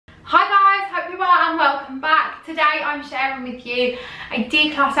Today I'm sharing with you a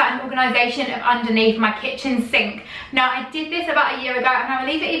declutter and organisation of underneath my kitchen sink. Now I did this about a year ago and I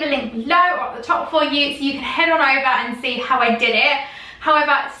will leave it either linked below or at the top for you so you can head on over and see how I did it.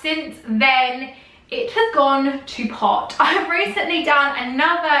 However, since then it has gone to pot. I've recently done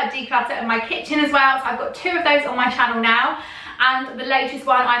another declutter in my kitchen as well, so I've got 2 of those on my channel now. And the latest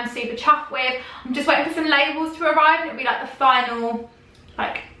one I'm super chuffed with. I'm just waiting for some labels to arrive and it'll be like the final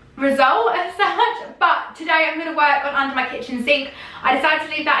result as such. But today I'm going to work on under my kitchen sink. I decided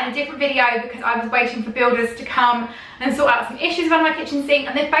to leave that in a different video because I was waiting for builders to come and sort out some issues with under my kitchen sink,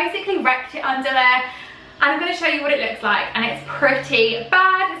 and they've basically wrecked it under there. And I'm going to show you what it looks like, and it's pretty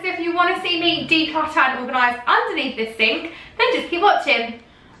bad. So if you want to see me declutter and organise underneath this sink, then just keep watching.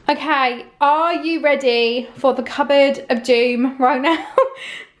 Okay, are you ready for the cupboard of doom right now?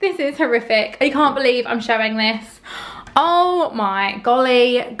 This is horrific. I can't believe I'm showing this. Oh my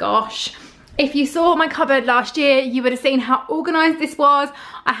golly gosh. If you saw my cupboard last year, you would have seen how organised this was.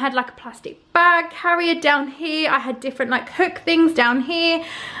 I had like a plastic bag carrier down here. I had different like hook things down here.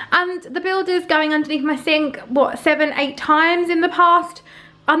 And the builders going underneath my sink, what, 7, 8 times in the past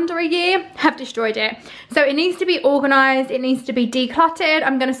under a year have destroyed it. So it needs to be organised, it needs to be decluttered.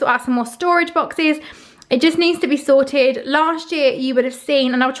 I'm going to sort out some more storage boxes. It just needs to be sorted. Last year you would have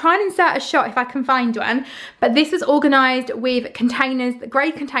seen, and I'll try and insert a shot if I can find one, but this was organised with containers, the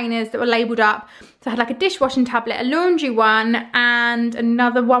grey containers that were labelled up. So I had like a dishwashing tablet, a laundry one, and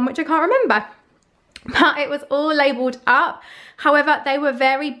another one which I can't remember. But it was all labelled up. However, they were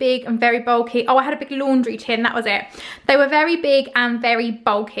very big and very bulky. Oh, I had a big laundry tin, that was it. They were very big and very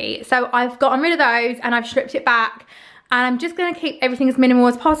bulky. So I've gotten rid of those and I've stripped it back. And I'm just going to keep everything as minimal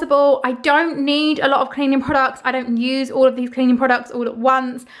as possible. I don't need a lot of cleaning products. I don't use all of these cleaning products all at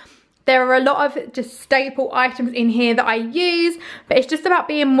once. There are a lot of just staple items in here that I use, but it's just about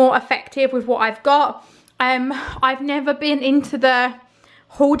being more effective with what I've got. I've never been into the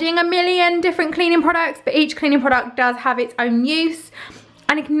hoarding a million different cleaning products, but each cleaning product does have its own use.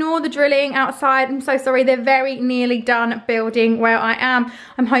 And ignore the drilling outside. I'm so sorry, they're very nearly done building where I am.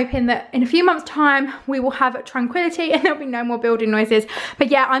 I'm hoping that in a few months' time we will have tranquility and there'll be no more building noises. But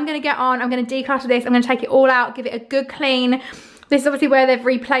yeah, I'm going to get on, I'm going to declutter this, I'm going to take it all out, give it a good clean. This is obviously where they've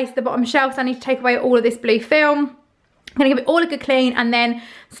replaced the bottom shelf, so I need to take away all of this blue film. I'm going to give it all a good clean and then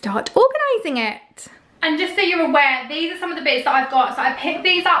start organising it. And just so you're aware, these are some of the bits that I've got. So I picked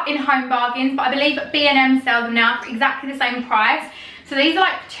these up in Home Bargains, but I believe B&M sell them now for exactly the same price. So these are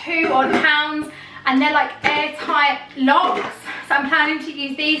like £2 odd, and they're like airtight locks. So I'm planning to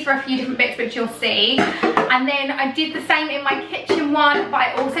use these for a few different bits, which you'll see. And then I did the same in my kitchen one, but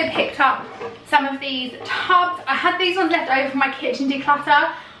I also picked up some of these tubs. I had these ones left over from my kitchen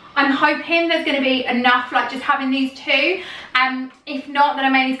declutter. I'm hoping there's going to be enough, like just having these 2. If not, then I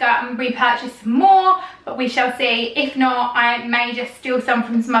may need to go out and repurchase some more, but we shall see. If not, I may just steal some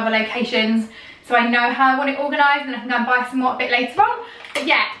from some other locations, so I know how I want it organised and I can go and buy some more a bit later on. But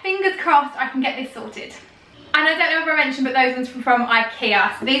yeah, fingers crossed I can get this sorted. And I don't know if I mentioned, but those ones are from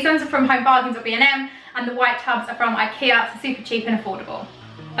IKEA. So these ones are from Home Bargains or B&M, and the white tubs are from IKEA, so super cheap and affordable.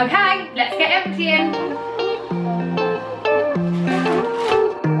 Okay, let's get emptying.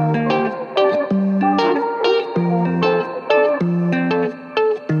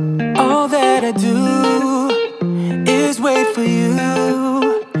 All that I do is wait for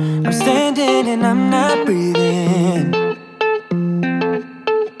you. I'm standing and I'm not breathing.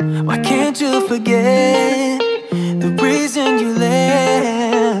 Why can't you forget the reason you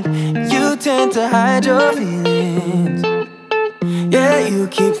left? You tend to hide your feelings. Yeah, you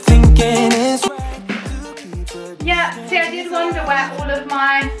keep thinking it's right to keep. Yeah, see, I did wonder where all of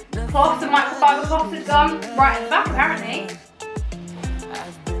my cloths and microfiber cloths had gone. Right at the back, apparently.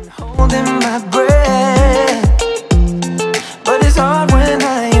 I've been holding my breath, but it's hard when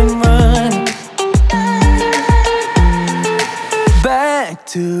I am running back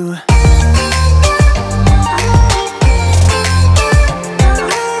to.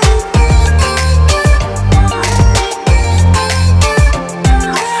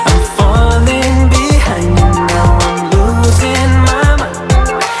 I'm falling behind you now, I'm losing my mind.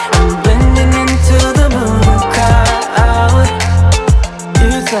 I'm blending into the moon crowd.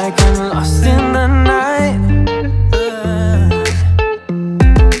 It's like I'm lost in the night.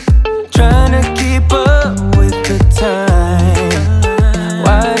 Trying to keep up with the time.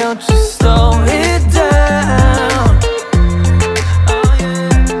 Why don't you slow it down? Oh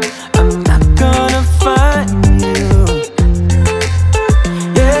yeah, I'm not gonna find you.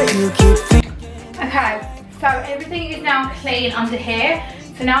 Yeah, you keep thinking. Okay, so everything is now clean under here.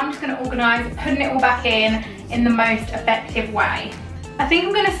 So now I'm just going to organise, putting it all back in the most effective way. I think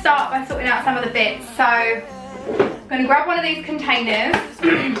I'm going to start by sorting out some of the bits. So I'm going to grab one of these containers.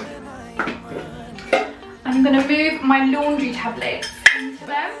 I'm going to move my laundry tablets into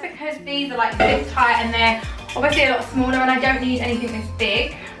them because these are like this tight and they're obviously a lot smaller and I don't need anything this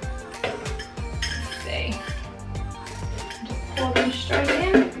big. Let's see. Just pour them straight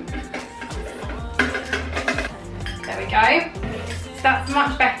in. There we go. So that's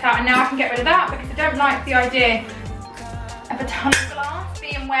much better, and now I can get rid of that because I don't like the idea of a ton of glass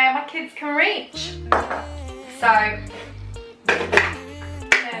being where my kids can reach. So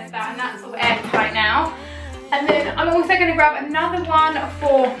there's that, and that's all airtight now. And then I'm also going to grab another one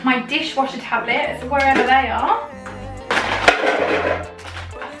for my dishwasher tablets, wherever they are.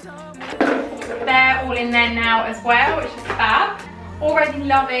 They're all in there now as well, which is fab. Already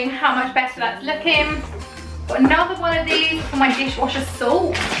loving how much better that's looking. Got another one of these for my dishwasher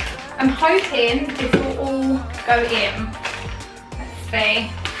salt. I'm hoping this will all go in. Let's see.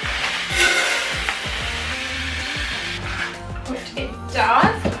 Which it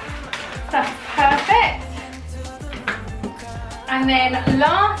does. That's perfect. And then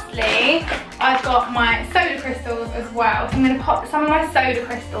lastly, I've got my soda crystals as well. So I'm going to pop some of my soda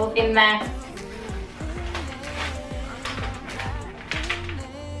crystals in there.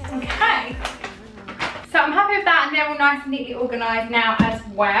 Okay. So I'm happy with that, and they're all nice and neatly organised now as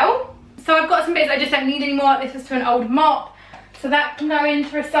well. So I've got some bits I just don't need anymore. This is to an old mop, so that can go into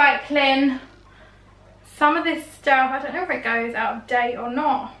recycling. Some of this stuff, I don't know if it goes out of date or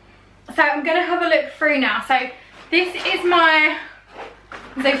not. So I'm going to have a look through now. So this is my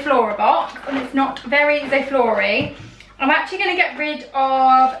Zoflora box, and it's not very Zoflora-y. I'm actually going to get rid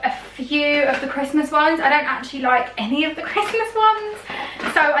of a few of the Christmas ones. I don't actually like any of the Christmas ones.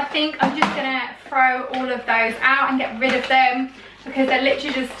 So I think I'm just going to throw all of those out and get rid of them because they're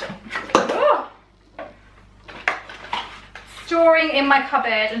literally just storing in my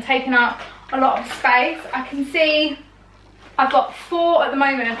cupboard and taking up a lot of space. I can see I've got 4 at the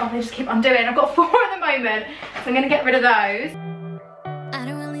moment. Oh, they just keep on doing. I've got 4 at the moment. So I'm going to get rid of those. I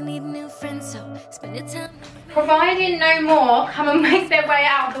don't really need new friends, so spend your time. Providing no more come and make their way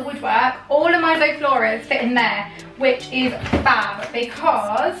out of the woodwork, all of my Zofloras fit in there, which is fab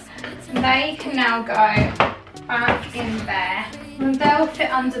because they can now go back in there. And they'll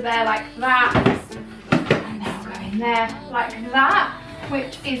fit under there like that, and they'll go in there like that,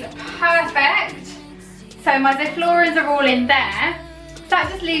 which is perfect. So my Zofloras are all in there. So that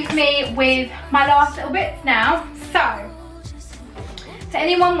just leaves me with my last little bits now. So, to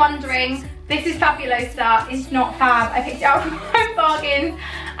anyone wondering, this is Fabulosa, it's not fab. I picked it up from Home Bargains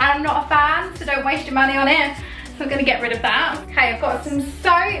and I'm not a fan, so don't waste your money on it. So I'm gonna get rid of that. Okay, I've got some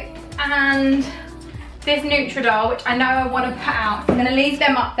soap and this Nutridol, which I know I wanna put out. So I'm gonna leave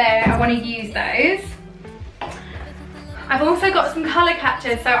them up there, I wanna use those. I've also got some colour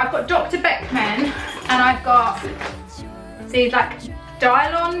catchers. So I've got Dr. Beckman and I've got these like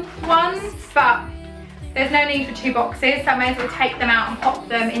Dialon ones, but there's no need for 2 boxes, so I may as well take them out and pop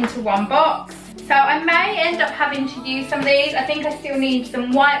them into 1 box. So I may end up having to use some of these. I think I still need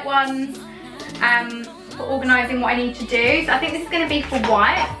some white ones for organising what I need to do. So I think this is going to be for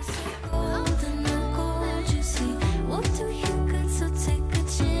whites.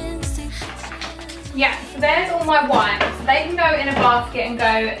 Yeah, so there's all my whites. So they can go in a basket and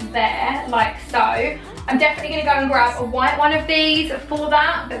go there, like so. I'm definitely going to go and grab a white one of these for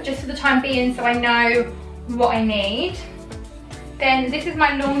that, but just for the time being so I know what I need. Then this is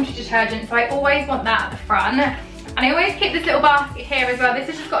my laundry detergent, so I always want that at the front. And I always keep this little basket here as well. This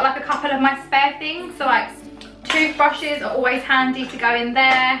has just got like a couple of my spare things, so like toothbrushes are always handy to go in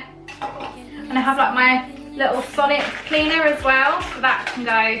there. And I have like my little Sonic cleaner as well, so that can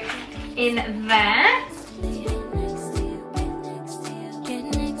go in there.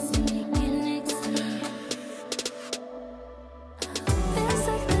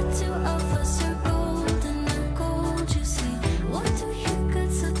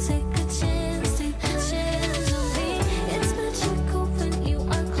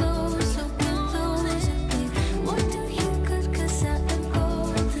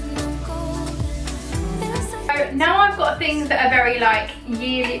 Now I've got things that are very like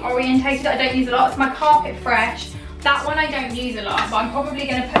yearly orientated that I don't use a lot. So my Carpet Fresh, that one I don't use a lot, but I'm probably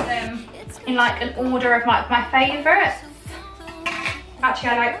going to put them in like an order of like my favourites. Actually,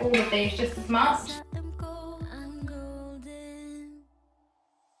 I like all of these just as much.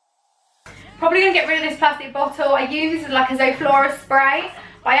 Probably going to get rid of this plastic bottle. I use this as like a Zoflora spray,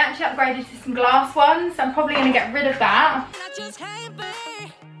 but I actually upgraded to some glass ones, so I'm probably going to get rid of that.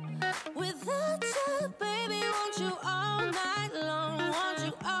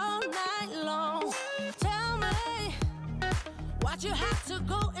 You have to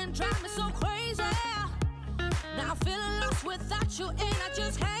go and drive me so crazy. you, and I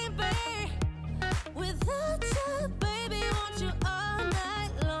just can't be without you, baby. Want you all night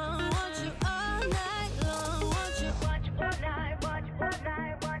long, want you all night long, want you all night, want you all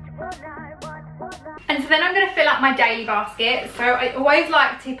night, want you all night, want you all night. And so then I'm going to fill up my daily basket. So I always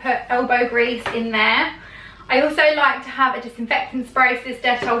like to put elbow grease in there. I also like to have a disinfectant spray, so this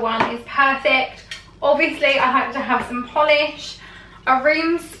Dettol one is perfect. Obviously I like to have some polish. A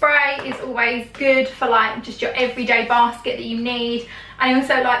room spray is always good for like just your everyday basket that you need. I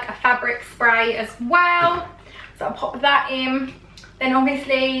also like a fabric spray as well, so I'll pop that in. Then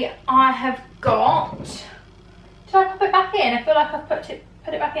obviously I have got, did I pop it back in? I feel like I've put it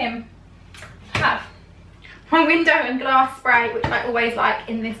back in. I have. My window and glass spray, which I always like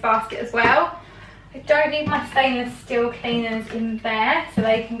in this basket as well. I don't need my stainless steel cleaners in there, so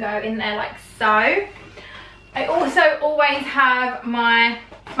they can go in there like so. I also always have my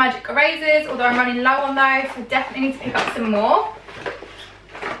magic erasers, although I'm running low on those, so I definitely need to pick up some more.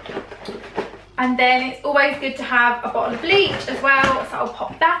 And then it's always good to have a bottle of bleach as well, so I'll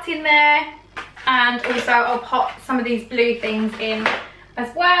pop that in there. And also I'll pop some of these blue things in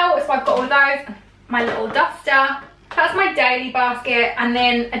as well. So I've got all those, my little duster. That's my daily basket, and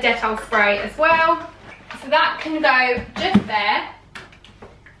then a Dettol spray as well. So that can go just there.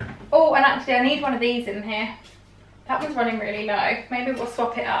 Oh, and actually I need one of these in here. That one's running really low. Maybe we'll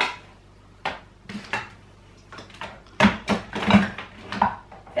swap it up.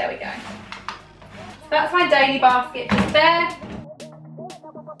 There we go. So that's my daily basket just there.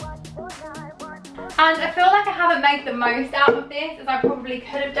 And I feel like I haven't made the most out of this as I probably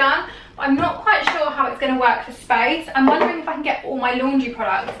could have done. But I'm not quite sure how it's going to work for space. I'm wondering if I can get all my laundry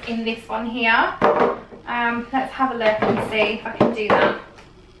products in this one here. Let's have a look and see if I can do that.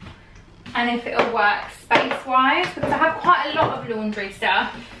 And if it'll work space-wise, because I have quite a lot of laundry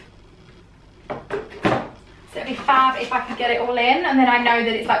stuff. So it'd be fab if I could get it all in, and then I know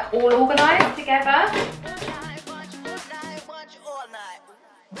that it's like all organised together.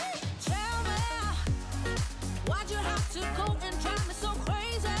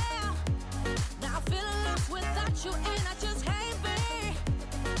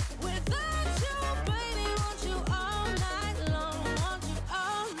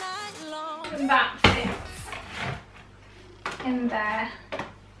 And that fits in there,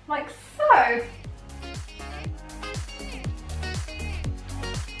 like so.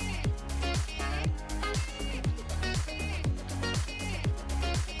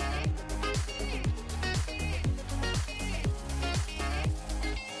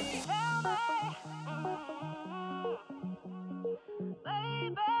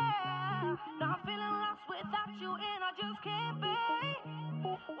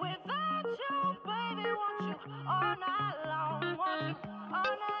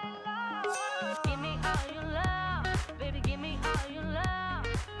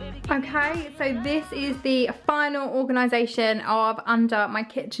 Okay, so this is the final organisation of under my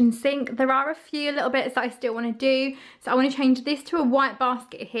kitchen sink. There are a few little bits that I still want to do. So I want to change this to a white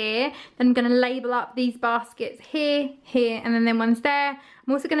basket here. Then I'm going to label up these baskets here, here, and then ones there.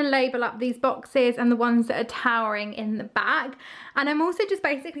 I'm also going to label up these boxes and the ones that are towering in the back. And I'm also just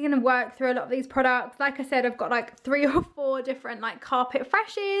basically going to work through a lot of these products. Like I said, I've got like 3 or 4 different like carpet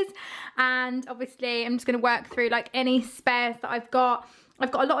freshes. And obviously I'm just going to work through like any spares that I've got. I've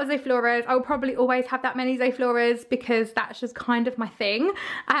got a lot of Zofloras. I will probably always have that many Zofloras because that's just kind of my thing.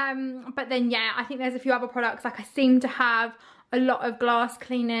 But then yeah, I think there's a few other products. Like I seem to have a lot of glass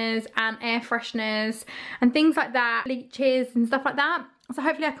cleaners and air fresheners and things like that, bleaches and stuff like that. So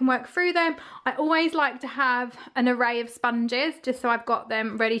hopefully I can work through them. I always like to have an array of sponges just so I've got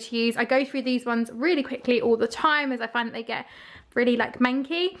them ready to use. I go through these ones really quickly all the time as I find that they get really like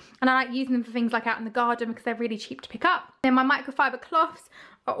manky, and I like using them for things like out in the garden because they're really cheap to pick up. Then my microfiber cloths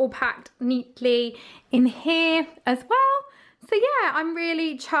are all packed neatly in here as well. So yeah, I'm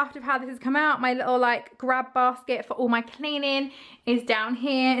really chuffed with how this has come out. My little like grab basket for all my cleaning is down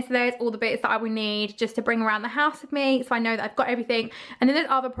here. So there's all the bits that I will need just to bring around the house with me. So I know that I've got everything. And then there's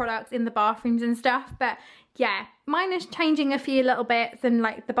other products in the bathrooms and stuff. But yeah, mine is changing a few little bits and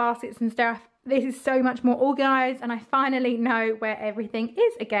like the baskets and stuff. This is so much more organised and I finally know where everything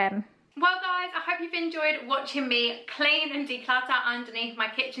is again. Well guys, I hope you've enjoyed watching me clean and declutter underneath my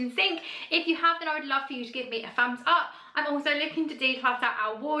kitchen sink. If you have, then I would love for you to give me a thumbs up. I'm also looking to declutter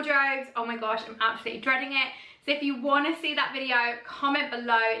our wardrobes. Oh my gosh, I'm absolutely dreading it. So if you want to see that video, comment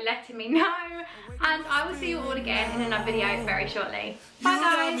below letting me know. And I will see you all again in another video very shortly. Bye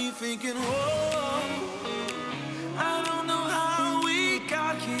guys. I don't know how we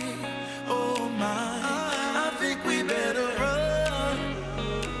got here. Oh my, I think we better run.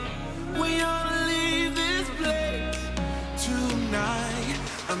 We ought to leave this place tonight.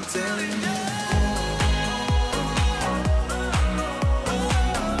 telling you.